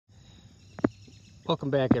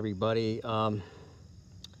Welcome back, everybody.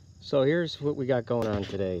 So here's what we got going on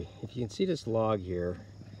today. If you can see this log here,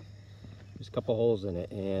 there's a couple holes in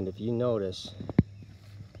it, and if you notice,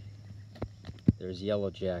 there's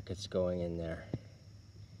yellow jackets going in there,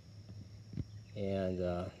 and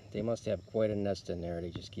they must have quite a nest in there.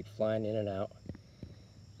 They just keep flying in and out.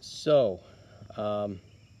 So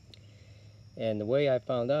and the way I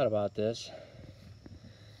found out about this,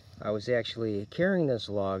 I was actually carrying this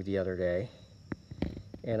log the other day,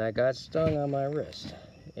 and I got stung on my wrist,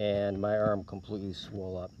 and my arm completely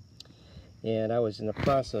swelled up. And I was in the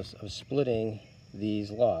process of splitting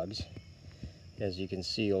these logs. As you can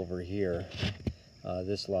see over here,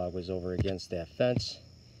 this log was over against that fence.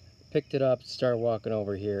 Picked it up, started walking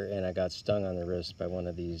over here, and I got stung on the wrist by one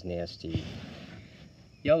of these nasty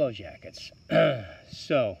yellow jackets.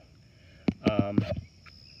 So,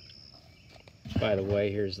 by the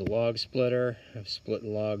way, here's the log splitter. I've split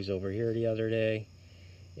logs over here the other day,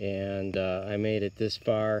 and I made it this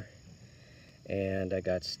far, and I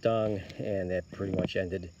got stung, and that pretty much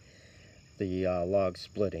ended the log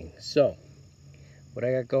splitting. So, what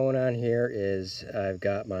I got going on here is I've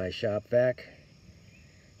got my shop vac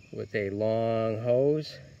with a long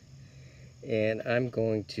hose, and I'm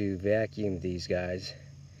going to vacuum these guys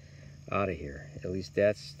out of here. At least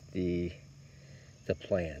that's the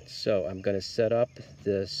plan. So I'm going to set up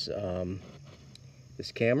this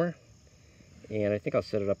this camera, and I think I'll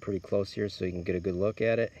set it up pretty close here so you can get a good look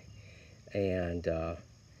at it, and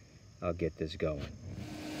I'll get this going.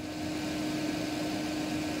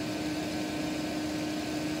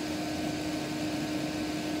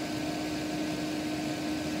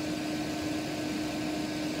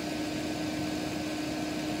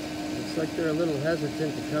 Looks like they're a little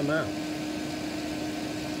hesitant to come out.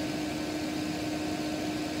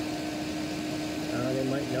 They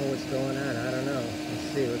might know what's going on. I don't know. Let's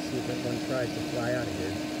see if that one tries to fly out of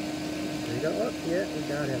here. There you go. Oh, yeah, we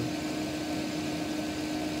got him.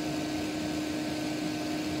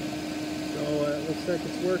 So it looks like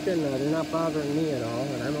it's working. They're not bothering me at all,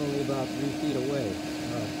 and I'm only about 3 feet away.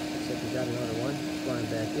 Looks like we got another one flying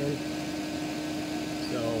back in.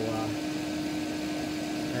 So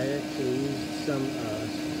I actually used some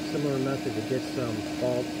similar method to get some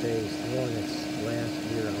fault-based hornets last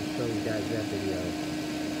year. I'll show you guys that video.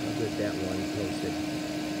 I'll get that one posted in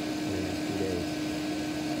the next few days.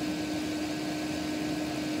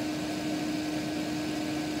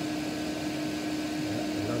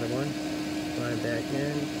 Another one flying back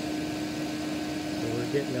in. So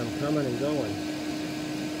we're getting them coming and going,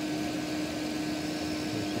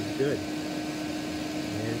 which is good.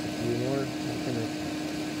 And there's a few more going to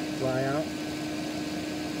fly out.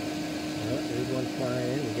 Oh, there's one flying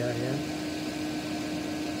in. We got him.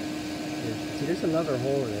 See, there's another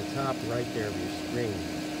hole in the top right there of your screen.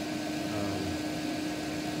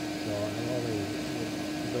 So I'm only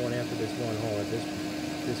going after this one hole at this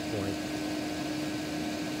point.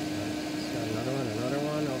 It's got another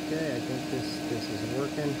one. Okay, I think this is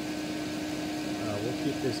working. We'll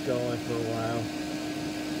keep this going for a while,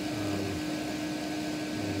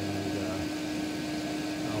 and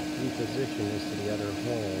I'll reposition this to the other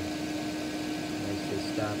hole once they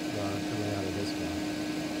stop coming out of this one.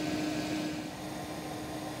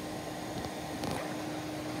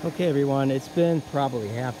 Okay, everyone, it's been probably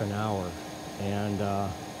half an hour, and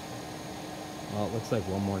well, it looks like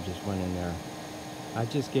one more just went in there. I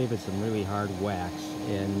just gave it some really hard wax,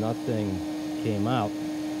 and nothing came out.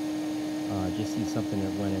 Just see something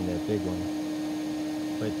that went in that big one.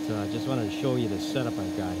 But just wanted to show you the setup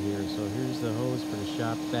I've got here. So here's the hose for the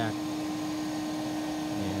shop vac,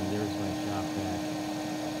 and there's my shop vac,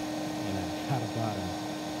 and I've got about a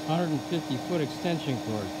 150-foot extension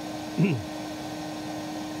cord.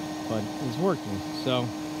 But it's working. So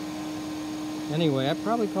anyway, I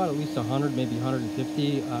probably caught at least 100, maybe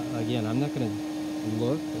 150. Again, I'm not going to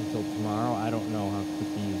look until tomorrow. I don't know how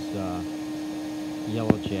quick these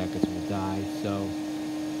yellow jackets will die. So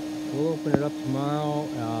we'll open it up tomorrow.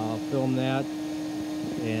 I'll film that,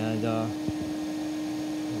 and we'll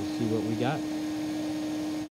see what we got.